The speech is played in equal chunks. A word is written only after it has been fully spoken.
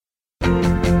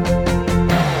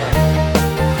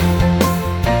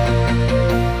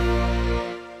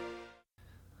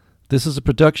This is a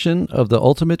production of the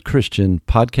Ultimate Christian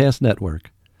Podcast Network.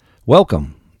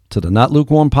 Welcome to the Not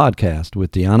Lukewarm Podcast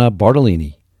with Deanna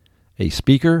Bartolini, a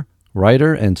speaker,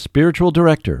 writer, and spiritual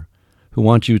director who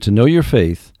wants you to know your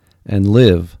faith and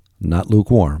live not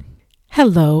lukewarm.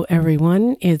 Hello,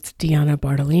 everyone. It's Deanna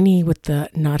Bartolini with the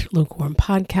Not Lukewarm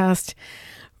Podcast,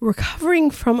 recovering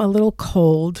from a little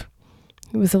cold.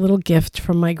 It was a little gift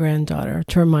from my granddaughter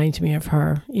to remind me of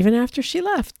her, even after she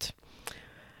left.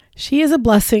 She is a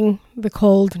blessing, the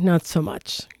cold, not so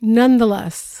much.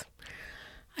 Nonetheless,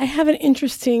 I have an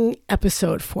interesting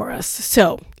episode for us.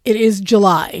 So, it is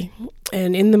July,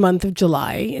 and in the month of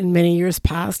July, in many years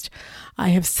past, I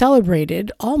have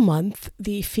celebrated all month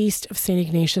the feast of St.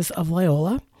 Ignatius of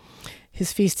Loyola.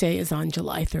 His feast day is on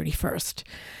July 31st.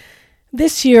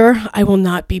 This year, I will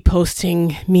not be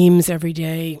posting memes every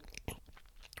day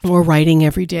or writing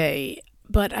every day,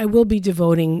 but I will be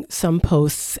devoting some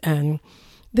posts, and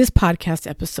this podcast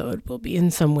episode will be in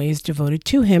some ways devoted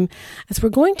to him, as we're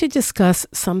going to discuss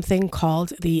something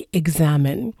called the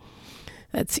Examen.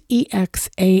 That's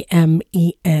E-X-A-M-E-N,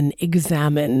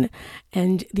 Examen.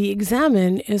 And the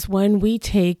Examen is when we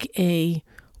take a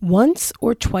once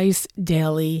or twice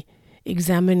daily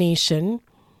examination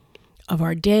of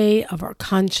our day, of our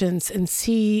conscience, and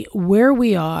see where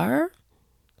we are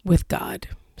with God,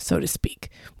 so to speak,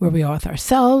 where we are with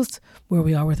ourselves, where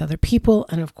we are with other people,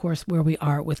 and of course, where we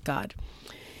are with God.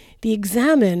 The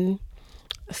Examen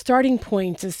starting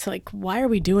point is like, why are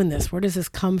we doing this? Where does this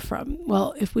come from?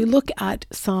 Well, if we look at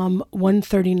Psalm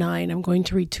 139, I'm going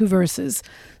to read two verses.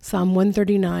 Psalm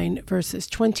 139, verses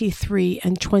 23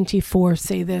 and 24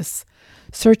 say this: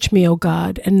 "Search me, O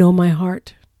God, and know my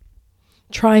heart.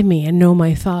 Try me and know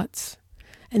my thoughts,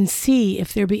 and see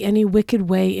if there be any wicked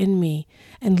way in me,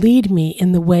 and lead me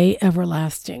in the way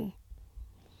everlasting."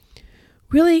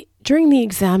 Really, during the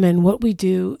Examen, what we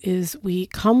do is we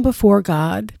come before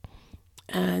God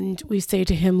and we say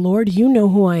to him, "Lord, you know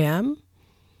who I am.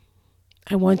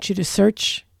 I want you to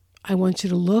search. I want you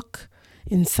to look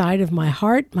inside of my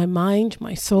heart, my mind,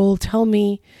 my soul. Tell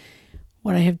me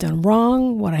what I have done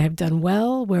wrong, what I have done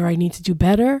well, where I need to do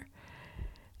better."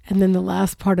 And then the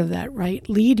last part of that, right?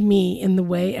 Lead me in the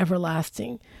way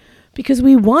everlasting. Because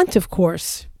we want, of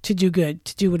course, to do good,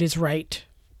 to do what is right,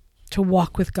 to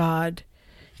walk with God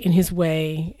in his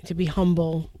way, to be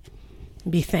humble,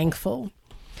 and be thankful.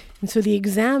 And so the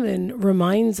Examen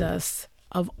reminds us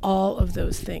of all of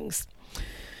those things.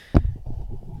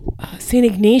 St.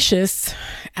 Ignatius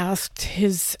asked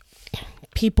his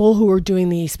people who were doing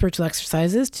the spiritual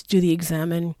exercises to do the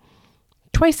Examen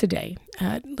twice a day,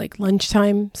 at like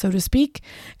lunchtime, so to speak,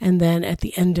 and then at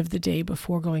the end of the day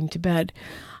before going to bed.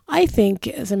 I think,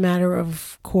 as a matter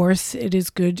of course, it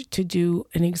is good to do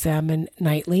an Examen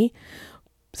nightly.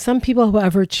 Some people,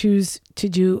 however, choose to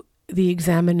do the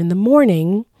Examen in the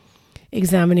morning,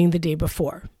 examining the day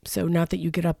before. So not that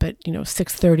you get up at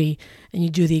 6:30 and you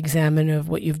do the Examen of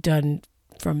what you've done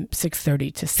from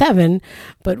 6:30 to 7,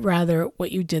 but rather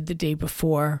what you did the day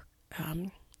before.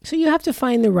 So you have to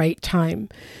find the right time.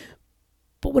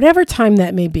 But whatever time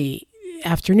that may be,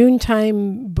 afternoon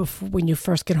time, before, when you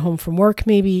first get home from work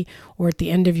maybe, or at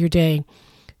the end of your day,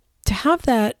 to have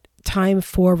that time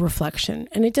for reflection.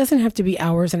 And it doesn't have to be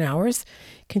hours and hours.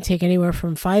 It can take anywhere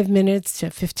from 5 minutes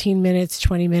to 15 minutes,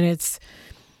 20 minutes.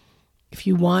 If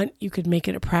you want, you could make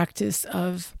it a practice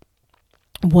of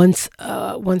once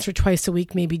or twice a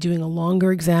week, maybe doing a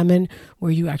longer Examen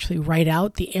where you actually write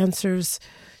out the answers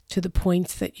to the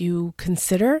points that you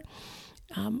consider,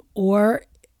 or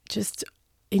just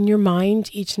in your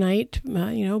mind each night,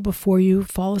 before you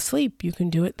fall asleep, you can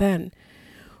do it then.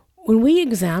 When we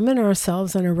examine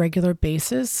ourselves on a regular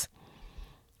basis,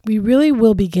 we really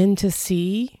will begin to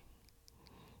see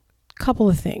a couple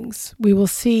of things. We will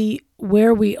see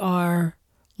where we are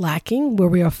lacking, where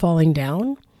we are falling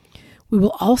down. We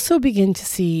will also begin to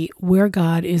see where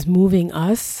God is moving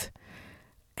us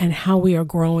and how we are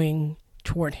growing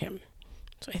toward him.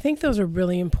 So I think those are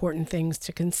really important things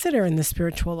to consider in the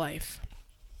spiritual life.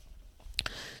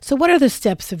 So what are the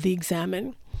steps of the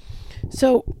Examen?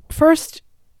 So first,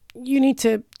 you need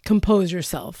to compose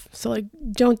yourself. So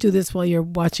don't do this while you're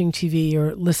watching TV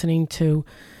or listening to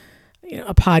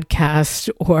a podcast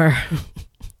or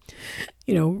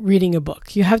reading a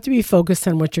book. You have to be focused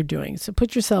on what you're doing. So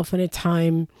put yourself in a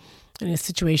time, in a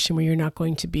situation where you're not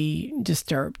going to be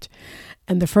disturbed.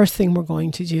 And the first thing we're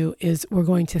going to do is we're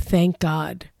going to thank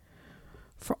God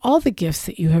for all the gifts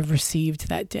that you have received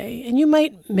that day. And you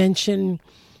might mention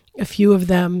a few of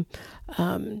them,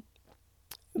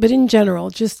 but in general,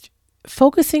 just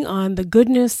focusing on the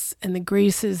goodness and the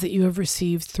graces that you have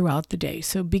received throughout the day.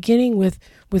 So beginning with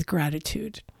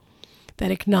gratitude. that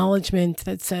acknowledgement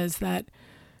that says that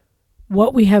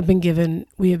what we have been given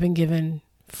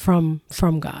from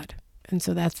God. And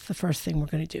so that's the first thing we're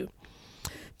going to do.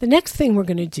 The next thing we're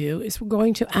going to do is we're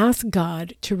going to ask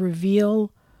God to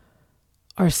reveal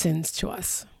our sins to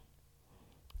us.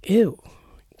 Ew,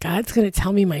 God's going to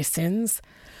tell me my sins?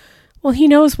 Well, he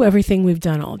knows everything we've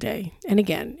done all day. And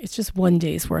again, it's just one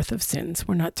day's worth of sins.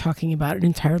 We're not talking about an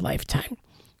entire lifetime.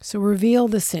 So reveal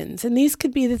the sins. And these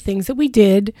could be the things that we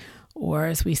did, or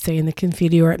as we say in the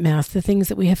Confiteor or at Mass, the things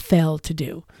that we have failed to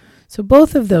do. So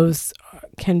both of those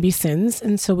can be sins,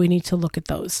 and so we need to look at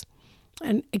those.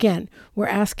 And again, we're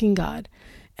asking God.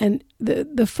 And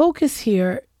the focus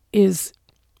here is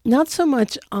not so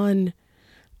much on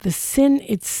the sin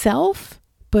itself,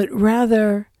 but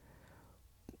rather,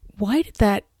 why did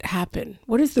that happen?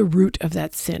 What is the root of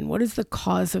that sin? What is the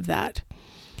cause of that?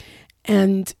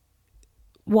 And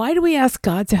why do we ask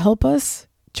God to help us?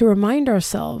 To remind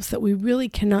ourselves that we really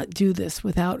cannot do this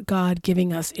without God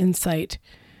giving us insight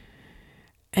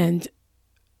and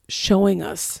showing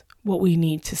us what we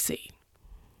need to see.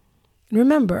 And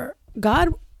remember,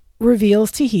 God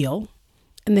reveals to heal,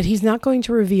 and that he's not going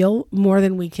to reveal more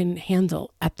than we can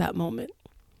handle at that moment.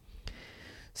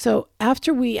 So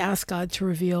after we ask God to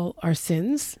reveal our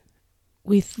sins,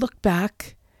 we look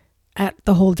back at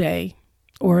the whole day,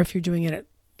 or if you're doing it at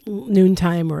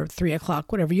noontime or 3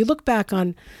 o'clock, whatever, you look back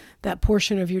on that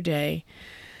portion of your day,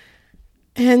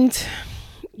 and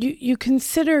you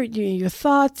consider your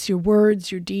thoughts, your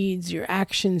words, your deeds, your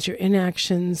actions, your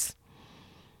inactions,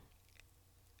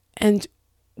 and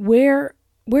where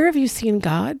have you seen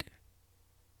God?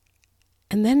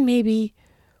 And then maybe,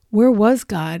 where was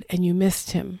God and you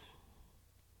missed him?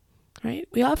 Right?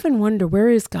 We often wonder, where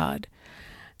is God?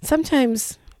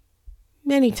 Sometimes,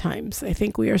 many times, I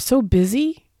think we are so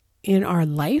busy in our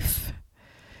life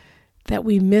that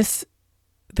we miss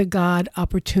the God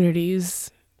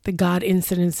opportunities, the God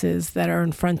incidences that are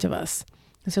in front of us.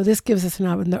 And so this gives us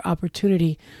another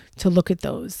opportunity to look at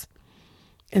those.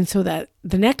 And so that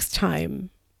the next time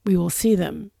we will see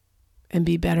them and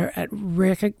be better at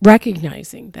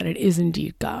recognizing that it is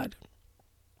indeed God.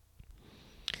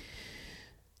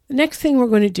 The next thing we're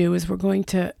going to do is we're going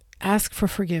to ask for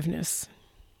forgiveness.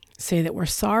 Say that we're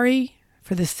sorry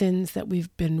for the sins that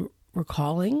we've been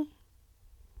recalling.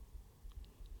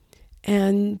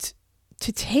 And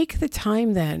to take the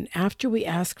time then, after we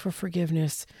ask for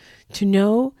forgiveness, to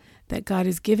know that God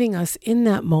is giving us in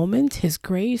that moment his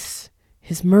grace,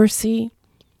 his mercy,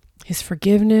 his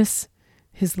forgiveness,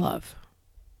 his love.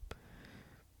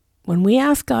 When we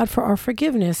ask God for our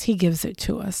forgiveness, he gives it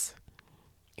to us.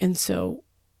 And so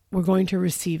we're going to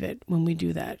receive it when we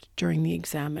do that during the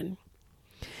examen.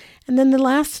 And then the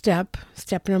last step,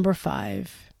 step number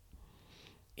 5,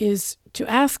 is to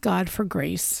ask God for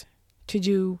grace to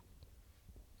do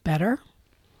better,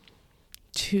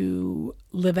 to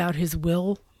live out his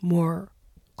will more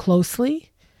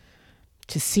closely,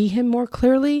 to see him more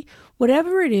clearly,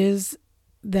 whatever it is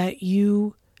that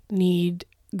you need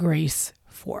grace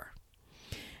for.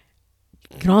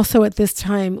 You can also at this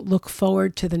time look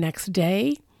forward to the next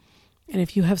day. And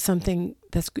if you have something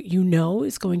that's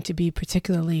is going to be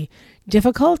particularly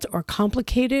difficult or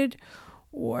complicated,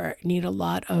 or need a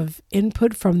lot of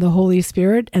input from the Holy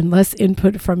Spirit and less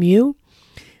input from you,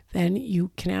 then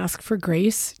you can ask for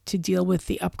grace to deal with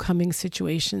the upcoming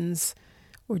situations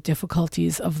or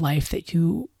difficulties of life that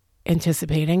you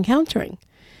anticipate encountering.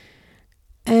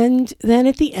 And then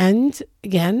at the end,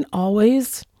 again,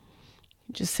 always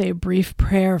just say a brief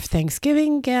prayer of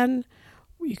thanksgiving again.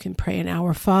 You can pray an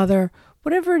Our Father,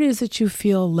 whatever it is that you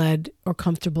feel led or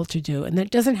comfortable to do. And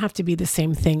that doesn't have to be the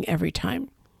same thing every time.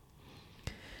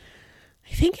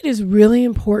 I think it is really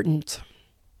important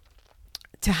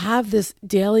to have this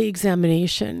daily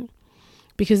examination,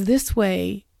 because this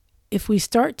way, if we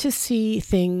start to see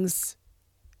things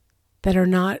that are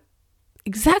not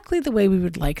exactly the way we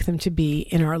would like them to be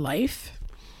in our life,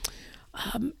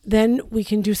 then we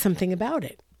can do something about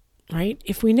it, right?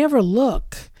 If we never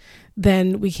look,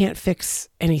 then we can't fix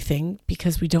anything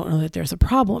because we don't know that there's a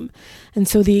problem. And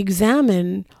so the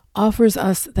examen offers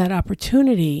us that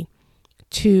opportunity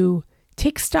to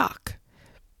take stock,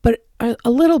 but a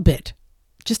little bit,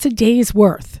 just a day's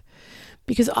worth.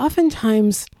 Because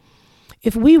oftentimes,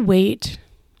 if we wait,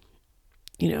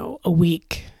 a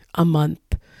week, a month,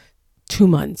 2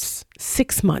 months,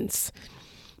 6 months,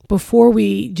 before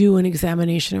we do an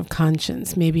examination of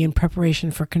conscience, maybe in preparation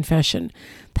for confession,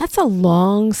 that's a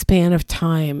long span of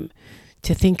time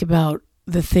to think about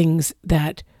the things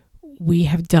that we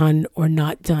have done or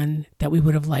not done that we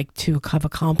would have liked to have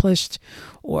accomplished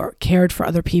or cared for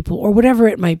other people or whatever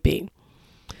it might be.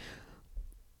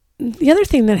 the other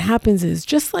thing that happens is,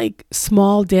 just like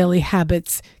small daily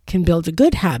habits can build a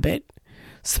good habit,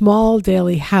 small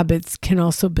daily habits can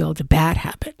also build a bad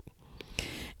habit.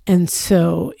 And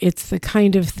so it's the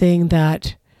kind of thing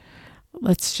that,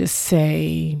 let's just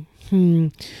say,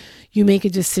 you make a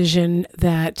decision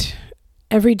that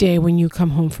every day when you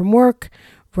come home from work,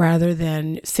 rather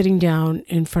than sitting down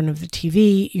in front of the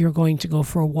TV, you're going to go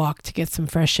for a walk to get some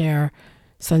fresh air,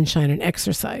 sunshine, and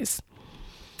exercise.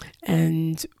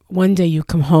 And one day you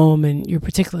come home and you're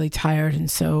particularly tired, and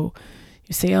so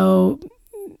you say, oh,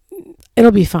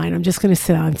 it'll be fine. I'm just going to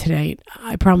sit down today.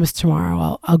 I promise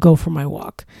tomorrow I'll go for my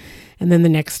walk. And then the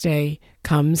next day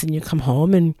comes and you come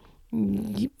home and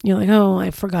you're like, oh,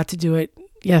 I forgot to do it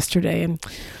yesterday, and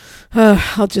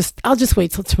I'll just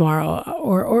wait till tomorrow,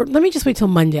 or let me just wait till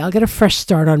Monday. I'll get a fresh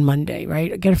start on Monday,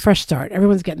 right? Get a fresh start.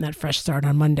 Everyone's getting that fresh start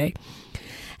on Monday.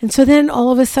 And so then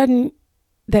all of a sudden,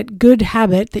 that good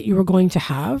habit that you were going to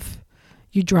have,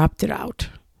 you dropped it out,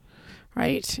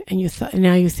 right? And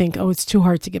now you think, oh, it's too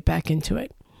hard to get back into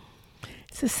it.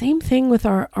 It's the same thing with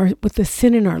with the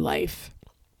sin in our life.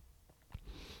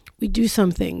 We do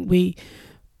something.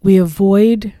 We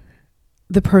avoid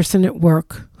the person at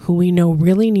work who we know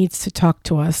really needs to talk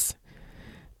to us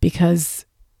because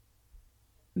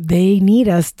they need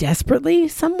us desperately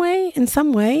in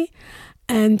some way,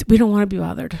 and we don't want to be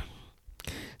bothered.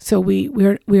 So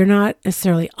we're not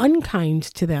necessarily unkind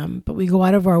to them, but we go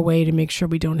out of our way to make sure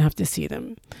we don't have to see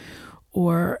them.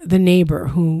 Or the neighbor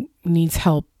who needs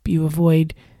help, you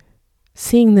avoid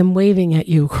seeing them waving at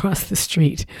you across the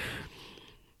street.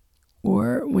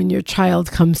 Or when your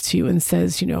child comes to you and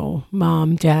says,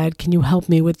 Mom, Dad, can you help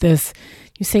me with this?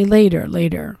 You say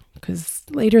later, because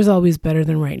later is always better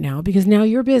than right now, because now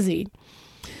you're busy.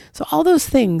 So all those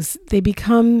things, they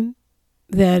become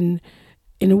then,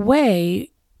 in a way,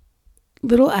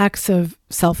 little acts of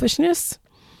selfishness.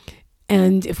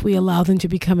 And if we allow them to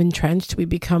become entrenched, we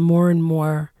become more and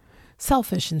more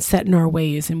selfish and set in our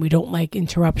ways, and we don't like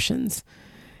interruptions.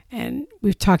 And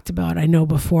we've talked about, I know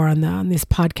before on this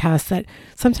podcast, that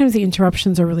sometimes the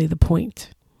interruptions are really the point.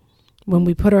 When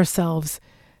we put ourselves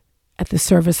at the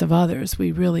service of others,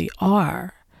 we really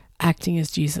are acting as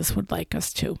Jesus would like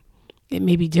us to. It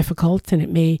may be difficult, and it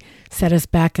may set us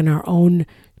back in our own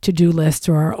to-do list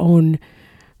or our own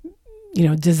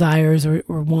desires or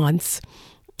wants,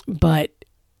 but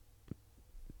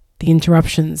the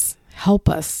interruptions help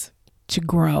us to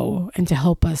grow and to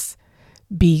help us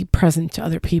be present to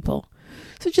other people.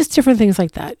 So just different things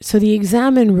like that. So the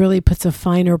Examen really puts a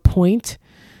finer point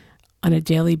on a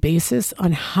daily basis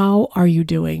on how are you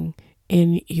doing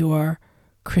in your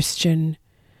Christian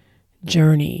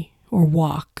journey or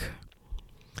walk,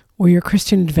 or your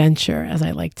Christian adventure, as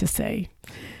I like to say.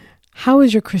 How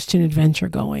is your Christian adventure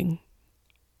going?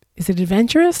 Is it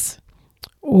adventurous,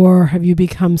 or have you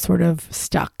become sort of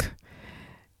stuck?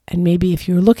 And maybe if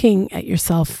you're looking at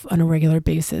yourself on a regular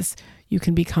basis, you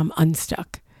can become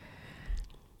unstuck.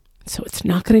 So it's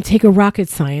not going to take a rocket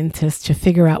scientist to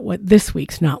figure out what this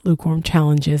week's Not Lukewarm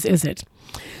Challenge is it?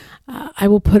 I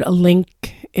will put a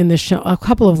link in the show, a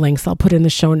couple of links I'll put in the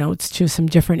show notes to some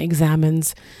different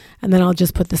examens, and then I'll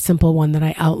just put the simple one that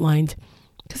I outlined,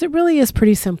 because it really is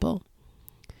pretty simple.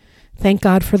 Thank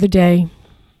God for the day.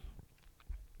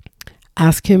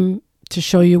 Ask Him to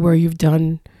show you where you've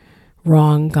done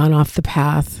wrong, gone off the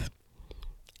path.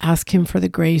 Ask Him for the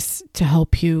grace to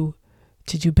help you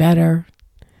to do better.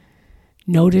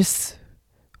 Notice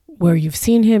where you've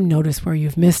seen Him, notice where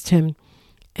you've missed Him,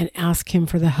 and ask Him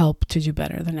for the help to do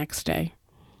better the next day.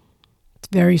 It's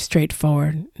very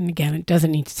straightforward. And again, it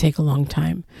doesn't need to take a long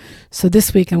time. So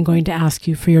this week, I'm going to ask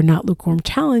you for your Not Lukewarm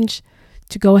Challenge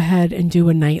to go ahead and do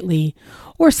a nightly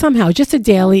or somehow just a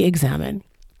daily examen.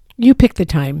 You pick the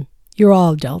time. You're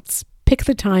all adults. Pick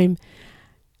the time.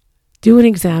 Do an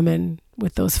examen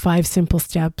with those 5 simple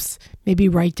steps. Maybe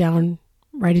write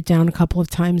it down a couple of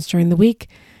times during the week,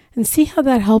 and see how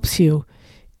that helps you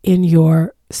in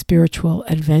your spiritual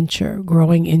adventure,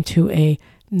 growing into a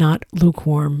not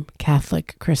lukewarm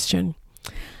Catholic Christian.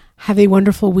 Have a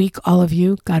wonderful week, all of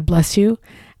you. God bless you,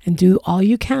 and do all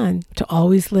you can to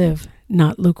always live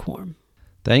not lukewarm.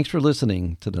 Thanks for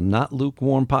listening to the Not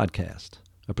Lukewarm Podcast,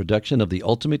 a production of the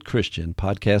Ultimate Christian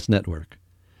Podcast Network.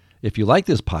 If you like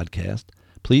this podcast,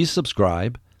 please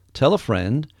subscribe, tell a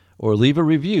friend, or leave a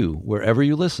review wherever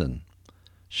you listen.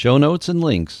 Show notes and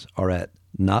links are at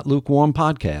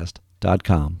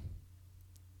notlukewarmpodcast.com.